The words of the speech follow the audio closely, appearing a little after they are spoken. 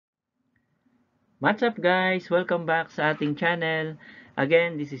What's up guys? Welcome back sa ating channel.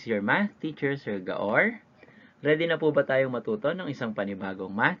 Again, this is your math teacher, Sir Gaor. Ready na po ba tayong matuto ng isang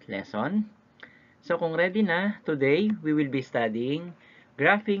panibagong math lesson? So kung ready na, today we will be studying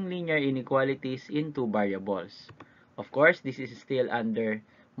graphing linear inequalities in two variables. Of course, this is still under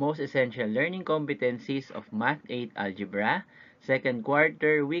most essential learning competencies of Math 8 Algebra, second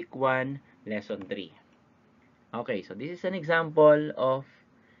quarter, week 1, lesson 3. Okay, so this is an example of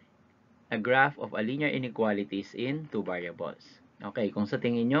a graph of a linear inequalities in two variables. Okay, kung sa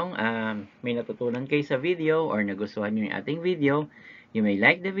tingin nyo may natutunan kayo sa video or nagustuhan nyo yung ating video, you may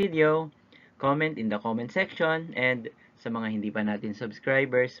like the video, comment in the comment section, and sa mga hindi pa natin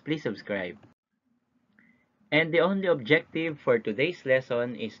subscribers, please subscribe. And the only objective for today's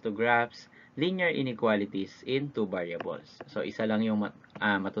lesson is to graph linear inequalities in two variables. So, isa lang yung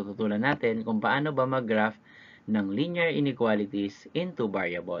matututunan natin kung paano ba mag-graph ng linear inequalities in two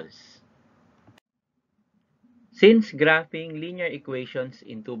variables. Since graphing linear equations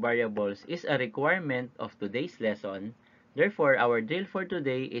in two variables is a requirement of today's lesson, therefore our drill for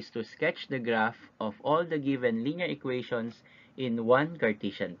today is to sketch the graph of all the given linear equations in one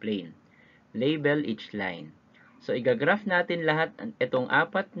Cartesian plane. Label each line. So, igagraph natin lahat itong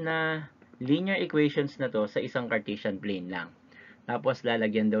apat na linear equations na to sa isang Cartesian plane lang. Tapos,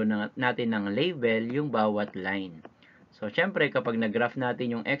 lalagyan daw natin ng label yung bawat line. So, syempre, kapag nag-graph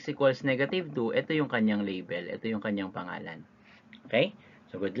natin yung x equals negative 2, ito yung kanyang label. Ito yung kanyang pangalan. Okay?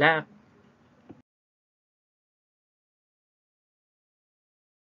 So, good luck!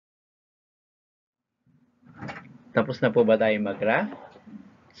 Tapos na po ba tayo mag-graph?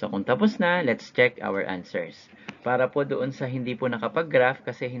 So, kung tapos na, let's check our answers. Para po doon sa hindi po nakapag-graph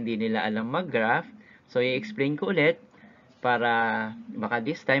kasi hindi nila alam mag-graph, so, i-explain ko ulit para baka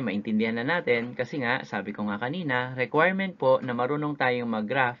this time maintindihan na natin kasi nga, sabi ko nga kanina, requirement po na marunong tayong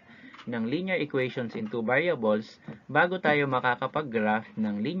mag-graph ng linear equations in two variables bago tayo makakapag-graph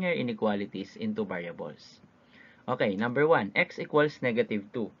ng linear inequalities in two variables. Okay, number 1, x equals negative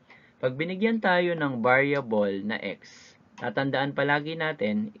 2. Pag binigyan tayo ng variable na x, tatandaan palagi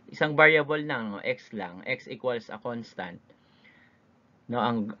natin, isang variable lang, no, x lang, x equals a constant. No,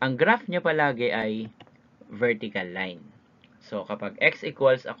 ang graph niya palagi ay vertical line. So, kapag x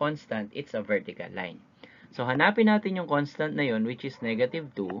equals a constant, it's a vertical line. So, hanapin natin yung constant na yun, which is negative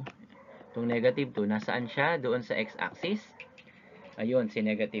 2. Itong negative 2, nasaan siya? Doon sa x-axis. Ayun, si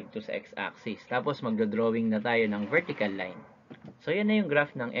negative 2 sa x-axis. Tapos, magdodrawing na tayo ng vertical line. So, yan na yung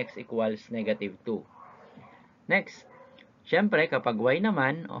graph ng x equals negative 2. Next, syempre, kapag y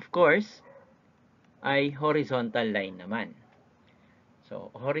naman, of course, ay horizontal line naman. So,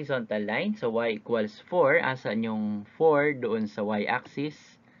 horizontal line. So, y equals 4. Asan yung 4 doon sa y-axis?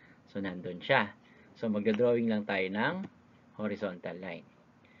 So, nandun siya. So, magdodrawing lang tayo ng horizontal line.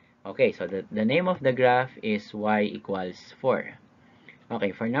 Okay, so the name of the graph is y equals 4.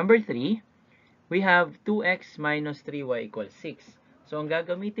 Okay, for number 3, we have 2x minus 3y equals 6. So, ang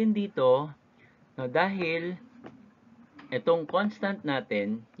gagamitin dito, no, dahil itong constant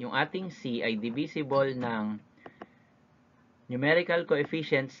natin, yung ating c ay divisible ng numerical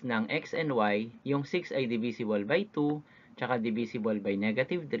coefficients ng x and y, yung 6 ay divisible by 2, tsaka divisible by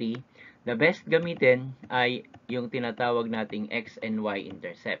negative 3, the best gamitin ay yung tinatawag nating x and y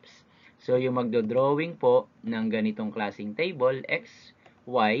intercepts. So, yung magdodrawing po ng ganitong klaseng table, x,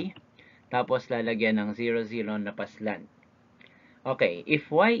 y, tapos lalagyan ng 0, 0 na paslan. Okay, if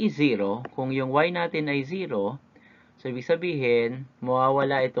y is 0, kung yung y natin ay 0, so ibig sabihin,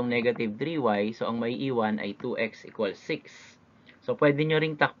 mawawala itong negative 3y, so ang may iwan ay 2x equals 6. So, pwede nyo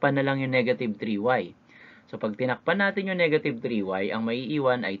ring takpan na lang yung negative 3y. So, pag tinakpan natin yung negative 3y, ang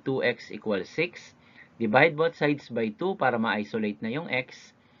maiiwan ay 2x equals 6. Divide both sides by 2 para ma-isolate na yung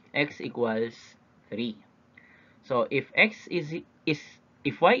x. X equals 3. So, if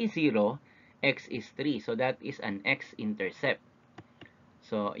y is 0, x is 3. So, that is an x-intercept.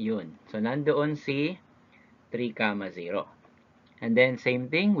 So, yun. So, nandoon si 3, 0. And then, same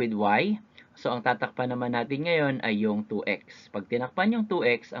thing with y. So, ang tatakpan naman natin ngayon ay yung 2x. Pag tinakpan yung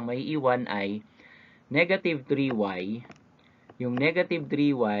 2x, ang maiiwan ay negative 3y. Yung negative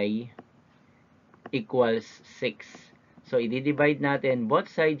 3y equals 6. So, i-divide natin both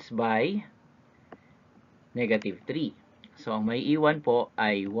sides by negative 3. So, ang maiiwan po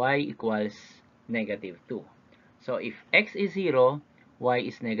ay y equals negative 2. So, if x is 0, y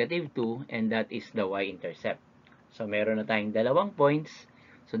is negative 2, and that is the y-intercept. So, meron na tayong dalawang points.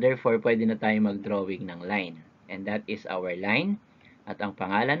 So, therefore, pwede na tayong mag-drawing ng line. And that is our line. At ang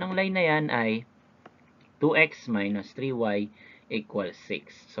pangalan ng line na yan ay 2x minus 3y equals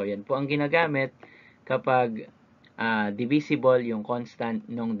 6. So, yan po ang ginagamit kapag divisible yung constant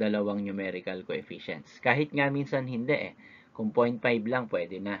ng dalawang numerical coefficients. Kahit nga minsan hindi eh. Kung 0.5 lang,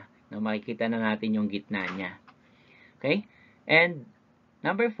 pwede na. Makikita na natin yung gitna niya. Okay? And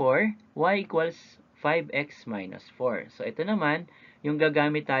number 4, y equals 5x minus 4. So, ito naman, yung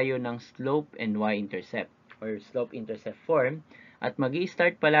gagamit tayo ng slope and y-intercept or slope-intercept form. At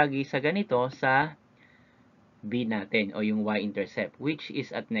mag-i-start palagi sa ganito sa b natin o yung y-intercept, which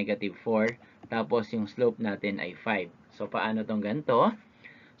is at negative 4. Tapos, yung slope natin ay 5. So, paano tong ganito?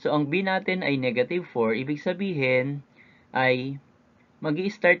 So, ang b natin ay negative 4. Ibig sabihin ay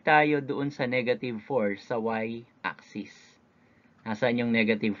mag-i-start tayo doon sa negative 4 sa y-axis. Nasaan yung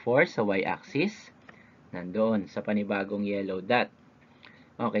negative 4 sa y-axis? Nandoon sa panibagong yellow dot.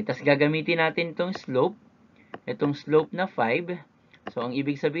 Okay, tas gagamitin natin itong slope. Itong slope na 5. So, ang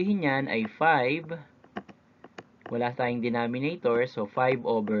ibig sabihin niyan ay 5. Wala tayong denominator, so 5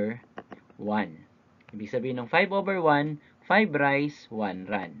 over 1. Ibig sabihin ng 5 over 1, 5 rise, 1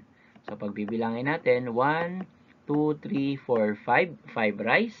 run. So, pagbibilangin natin, 1, 2, 3, 4, 5. 5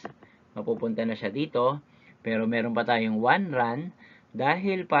 rise. Mapupunta na siya dito. Pero meron pa tayong 1 run.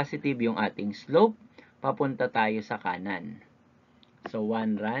 Dahil positive yung ating slope, papunta tayo sa kanan. So,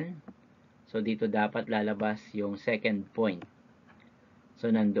 1 run. So, dito dapat lalabas yung second point. So,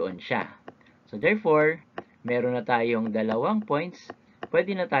 nandoon siya. So, therefore, meron na tayong dalawang points.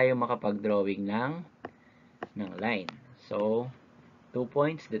 Pwede na tayo makapag-drawing ng line. So, 2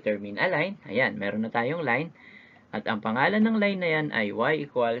 points determine a line. Ayan, meron na tayong line. At ang pangalan ng line na yan ay y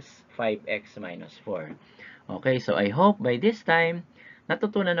equals 5x minus 4. Okay, so I hope by this time,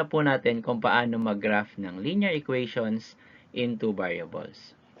 natutunan na po natin kung paano mag-graph ng linear equations in two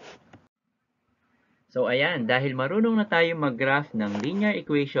variables. So ayan, dahil marunong na tayo mag-graph ng linear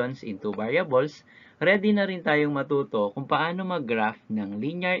equations in two variables, ready na rin tayong matuto kung paano mag-graph ng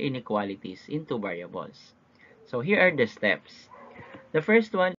linear inequalities in two variables. So here are the steps. The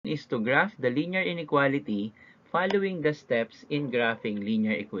first one is to graph the linear inequality following the steps in graphing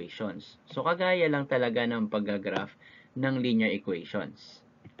linear equations. So kagaya lang talaga ng pag-graph ng linear equations.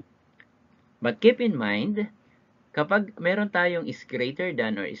 But keep in mind, kapag meron tayong is greater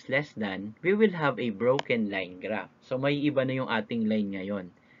than or is less than, we will have a broken line graph. So, may iba na yung ating line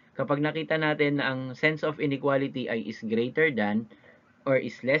ngayon. Kapag nakita natin na ang sense of inequality ay is greater than or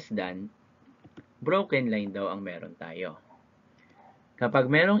is less than, broken line daw ang meron tayo.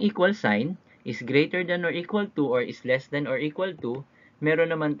 Kapag merong equal sign, is greater than or equal to or is less than or equal to, meron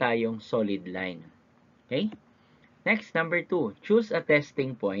naman tayong solid line. Okay? Next, number 2, choose a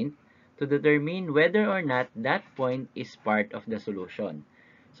testing point to determine whether or not that point is part of the solution.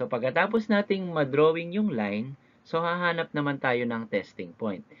 So, pagkatapos nating madrawing yung line, so hahanap naman tayo ng testing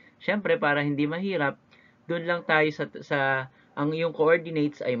point. Siyempre, para hindi mahirap, dun lang tayo ang yung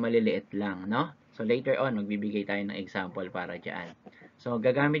coordinates ay maliliit lang, no? So, later on, magbibigay tayo ng example para dyan. So,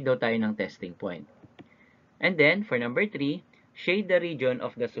 gagamit daw tayo ng testing point. And then, for number 3, shade the region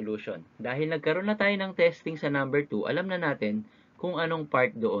of the solution. Dahil nagkaroon na tayo ng testing sa number 2, alam na natin kung anong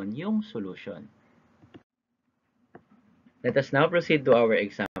part doon yung solution. Let us now proceed to our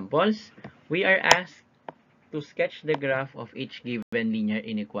examples. We are asked to sketch the graph of each given linear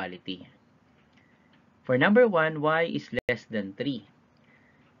inequality. For number 1, y is less than 3.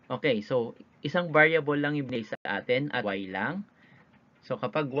 Okay, so isang variable lang yung binigay sa atin at y lang. So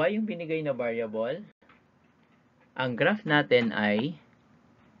kapag y yung binigay na variable, ang graph natin ay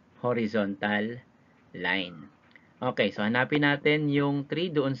horizontal line. Okay, so hanapin natin yung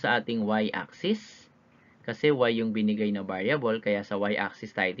 3 doon sa ating y-axis. Kasi y yung binigay na variable, kaya sa y-axis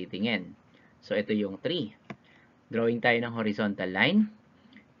tayo titingin. So, ito yung 3. Drawing tayo ng horizontal line.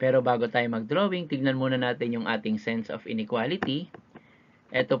 Pero bago tayo mag-drawing, tignan muna natin yung ating sense of inequality.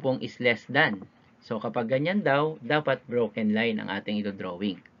 Ito pong is less than. So, kapag ganyan daw, dapat broken line ang ating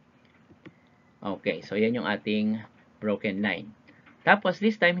ito-drawing. Okay, so yan yung ating broken line. Tapos,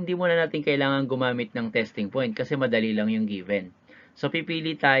 this time, hindi muna natin kailangan gumamit ng testing point kasi madali lang yung given. So,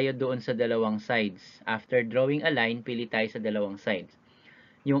 pipili tayo doon sa dalawang sides. After drawing a line, pili tayo sa dalawang sides.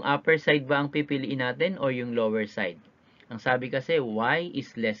 Yung upper side ba ang pipiliin natin o yung lower side? Ang sabi kasi, y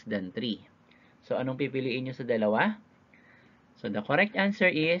is less than 3. So, anong pipiliin nyo sa dalawa? So, the correct answer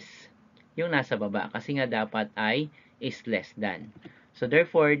is yung nasa baba kasi nga dapat ay is less than. So,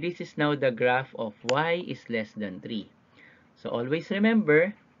 therefore, this is now the graph of y is less than 3. So, always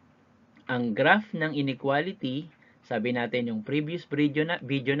remember, ang graph ng inequality, sabi natin yung previous video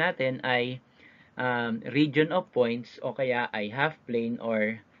natin ay region of points o kaya ay half plane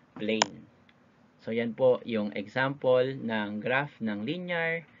or plane. So, yan po yung example ng graph ng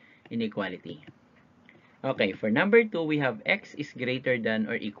linear inequality. Okay, for number 2, we have x is greater than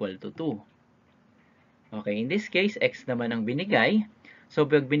or equal to 2. Okay, in this case, x naman ang binigay. So,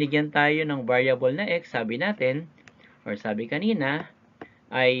 pag binigyan tayo ng variable na x, sabi natin, or sabi kanina,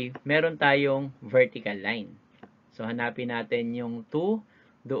 ay meron tayong vertical line. So, hanapin natin yung 2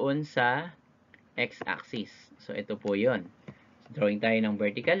 doon sa x-axis. So, ito po yun. Drawing tayo ng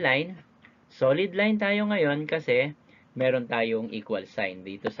vertical line. Solid line tayo ngayon kasi meron tayong equal sign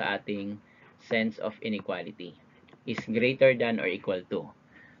dito sa ating sense of inequality. Is greater than or equal to.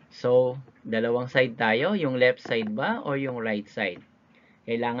 So, dalawang side tayo. Yung left side ba o yung right side?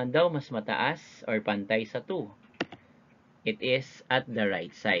 Kailangan daw mas mataas or pantay sa 2. It is at the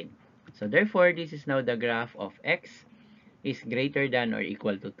right side. So, therefore, this is now the graph of x is greater than or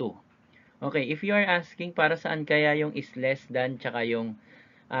equal to 2. Okay, if you are asking para saan kaya yung is less than tsaka yung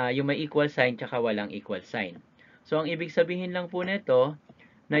may equal sign tsaka walang equal sign. So, ang ibig sabihin lang po nito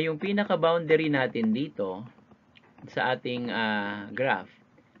na yung pinaka-boundary natin dito sa ating graph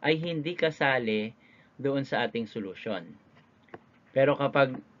ay hindi kasali doon sa ating solution. Pero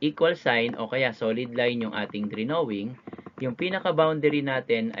kapag equal sign o kaya solid line yung ating drawing, yung pinaka-boundary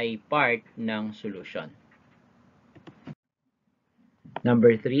natin ay part ng solution.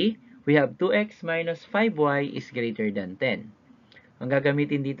 Number 3, we have 2x minus 5y is greater than 10. Ang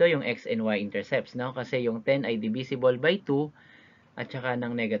gagamitin dito yung x and y intercepts, no? Kasi yung 10 ay divisible by 2 at saka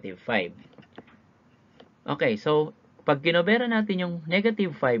ng negative 5. Okay, so pag kinobera natin yung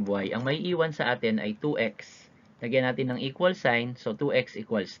negative 5y, ang may iwan sa atin ay 2x. Lagyan natin ng equal sign, so 2x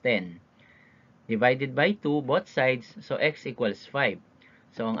equals 10. Divided by 2, both sides, so x equals 5.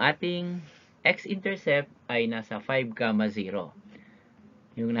 So ang ating x-intercept ay nasa 5, 0.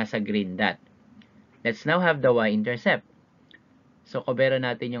 Yung nasa green dot. Let's now have the y-intercept. So, kobera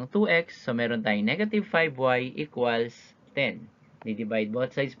natin yung 2x. So, meron tayong negative 5y equals 10. Divide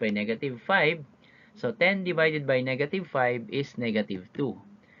both sides by negative 5. So, 10 divided by negative 5 is negative 2.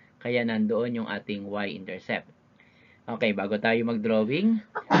 Kaya nandoon yung ating y-intercept. Okay, bago tayo mag-drawing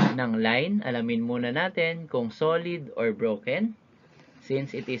ng line, alamin muna natin kung solid or broken.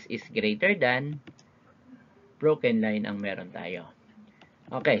 Since it is greater than, broken line ang meron tayo.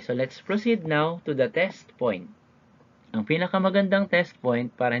 Okay, so let's proceed now to the test point. Ang pinakamagandang test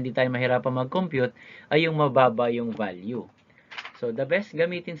point para hindi tayo mahirapan mag-compute ay yung mababa yung value. So, the best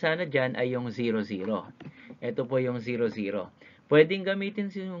gamitin sana dyan ay yung 0, 0. Ito po yung 0, 0. Pwedeng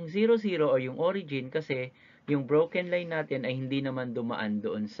gamitin yung 0, 0 o yung origin kasi yung broken line natin ay hindi naman dumaan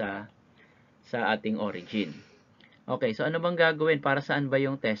doon sa ating origin. Okay, so ano bang gagawin? Para saan ba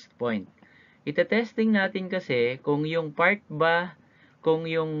yung test point? Ite-testing natin kasi kung yung part ba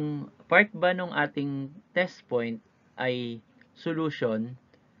nung ating test point ay solution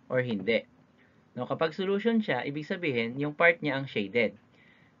or hindi. No, kapag solution siya, ibig sabihin, yung part niya ang shaded.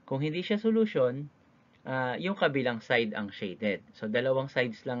 Kung hindi siya solution, yung kabilang side ang shaded. So, dalawang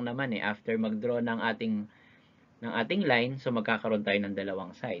sides lang naman after mag-draw ng ating line, so magkakaroon tayo ng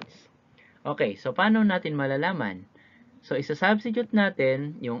dalawang sides. Okay, so paano natin malalaman? So, isa-substitute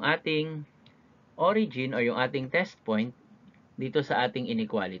natin yung ating origin or yung ating test point dito sa ating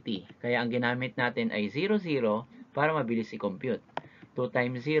inequality. Kaya ang ginamit natin ay 0, 0 para mabilis i-compute. 2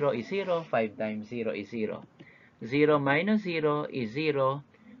 times 0 is 0, 5 times 0 is 0. 0 minus 0 is 0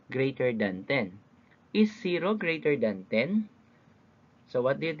 greater than 10. Is 0 greater than 10? So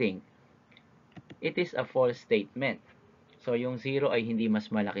what do you think? It is a false statement. So yung 0 ay hindi mas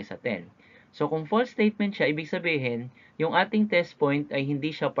malaki sa 10. So kung false statement siya, ibig sabihin, yung ating test point ay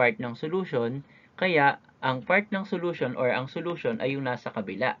hindi siya part ng solution, kaya ang part ng solution or ang solution ay yung nasa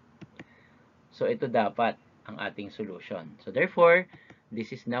kabila. So, ito dapat ang ating solution. So, therefore, this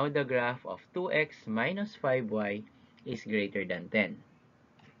is now the graph of 2x minus 5y is greater than 10.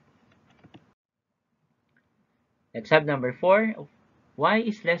 Let's have number 4. Y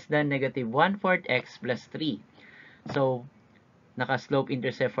is less than negative 1/4 x plus 3. So, naka-slope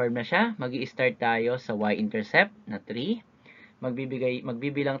intercept form na siya. Mag-i-start tayo sa y-intercept na 3.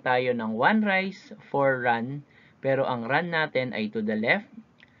 Magbibilang tayo ng 1 rise, 4 run, pero ang run natin ay to the left,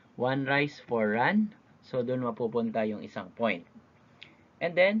 1 rise, 4 run, so doon mapupunta yung isang point.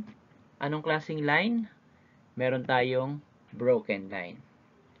 And then, anong klaseng line? Meron tayong broken line.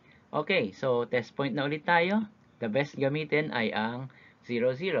 Okay, so test point na ulit tayo. The best gamitin ay ang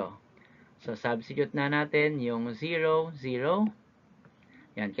 0, 0. So, substitute na natin yung 0, 0.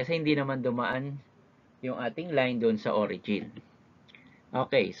 Yan, kasi hindi naman dumaan yung ating line doon sa origin.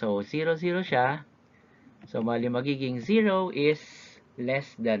 Okay, so 0, 0 siya. So, mali magiging 0 is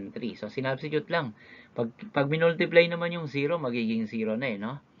less than 3. So, sinubstitute lang. Pag minultiply naman yung 0, magiging 0 na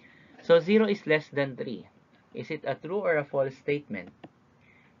no? So, 0 is less than 3. Is it a true or a false statement?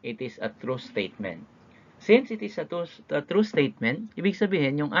 It is a true statement. Since it is a true statement, ibig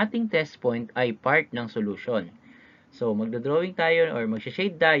sabihin yung ating test point ay part ng solution. So, magdodrawing tayo or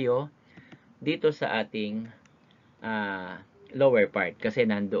mag-shade tayo dito sa ating lower part kasi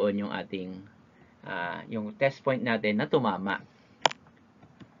nandoon yung ating yung test point natin na tumama.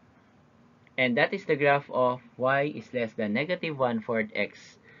 And that is the graph of y is less than negative 1/4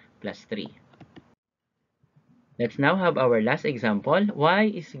 x plus 3. Let's now have our last example. Y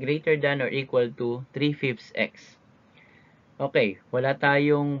is greater than or equal to 3/5 x. Okay, wala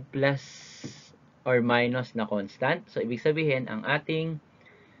tayong plus or minus na constant. So, ibig sabihin, ang ating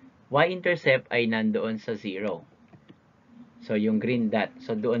y-intercept ay nandoon sa 0. So, yung green dot.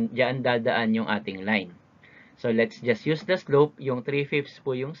 So, diyan dadaan yung ating line. So, let's just use the slope. Yung 3/5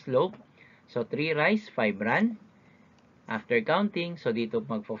 po yung slope. So, 3 rise, 5 run. After counting, so dito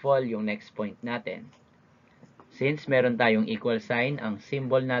magfo-fall yung next point natin. Since meron tayong equal sign, ang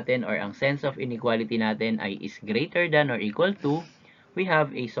symbol natin or ang sense of inequality natin ay is greater than or equal to, we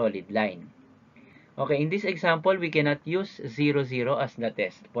have a solid line. Okay, in this example, we cannot use 0, 0 as the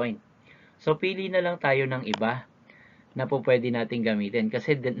test point. So, pili na lang tayo ng iba na po pwede natin gamitin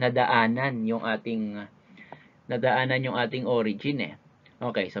kasi nadaanan yung ating origin eh.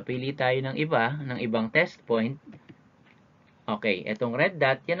 Okay, so pili tayo ng ibang test point. Okay, etong red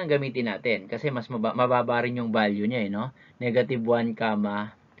dot, yan ang gamitin natin kasi mas mababa rin yung value niya, no? Negative 1,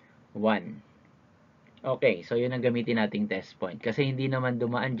 1. Okay, so yun ang gamitin nating test point kasi hindi naman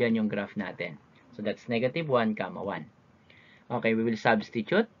dumaan dyan yung graph natin. So that's negative 1, 1. Okay, we will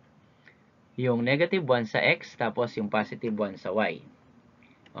substitute yung negative 1 sa x tapos yung positive 1 sa y.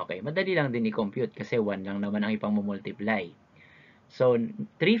 Okay, madali lang din i-compute kasi 1 lang naman ang ipang-multiply. So,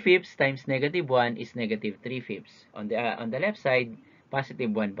 3/5 times negative 1 is negative 3/5. On the left side,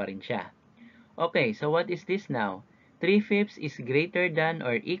 positive 1 pa rin siya. Okay, so what is this now? 3/5 is greater than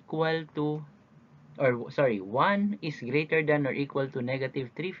or equal to, 1 is greater than or equal to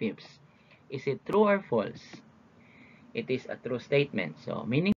negative 3/5. Is it true or false? It is a true statement. So,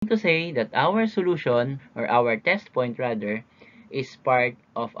 meaning to say that our solution, or our test point rather, is part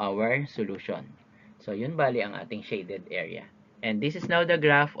of our solution. So, yun bali ang ating shaded area. And this is now the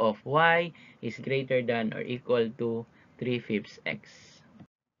graph of y is greater than or equal to 3/5 x.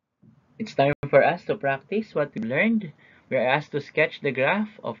 It's time for us to practice what we learned. We are asked to sketch the graph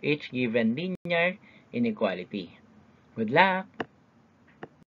of each given linear inequality. Good luck!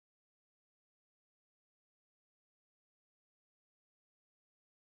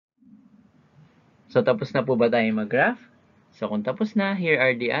 So, tapos na po ba tayo mag-graph? So, kung tapos na, here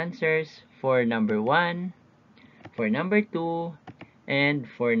are the answers for number 1, for number 2, and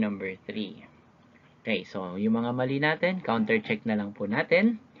for number 3. Okay, so yung mga mali natin, counter-check na lang po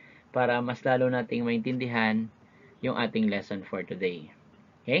natin para mas lalo nating maintindihan yung ating lesson for today.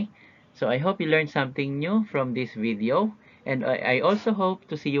 Okay? So I hope you learned something new from this video, and I also hope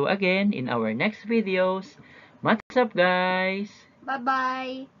to see you again in our next videos. What's up, guys?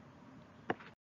 Bye-bye!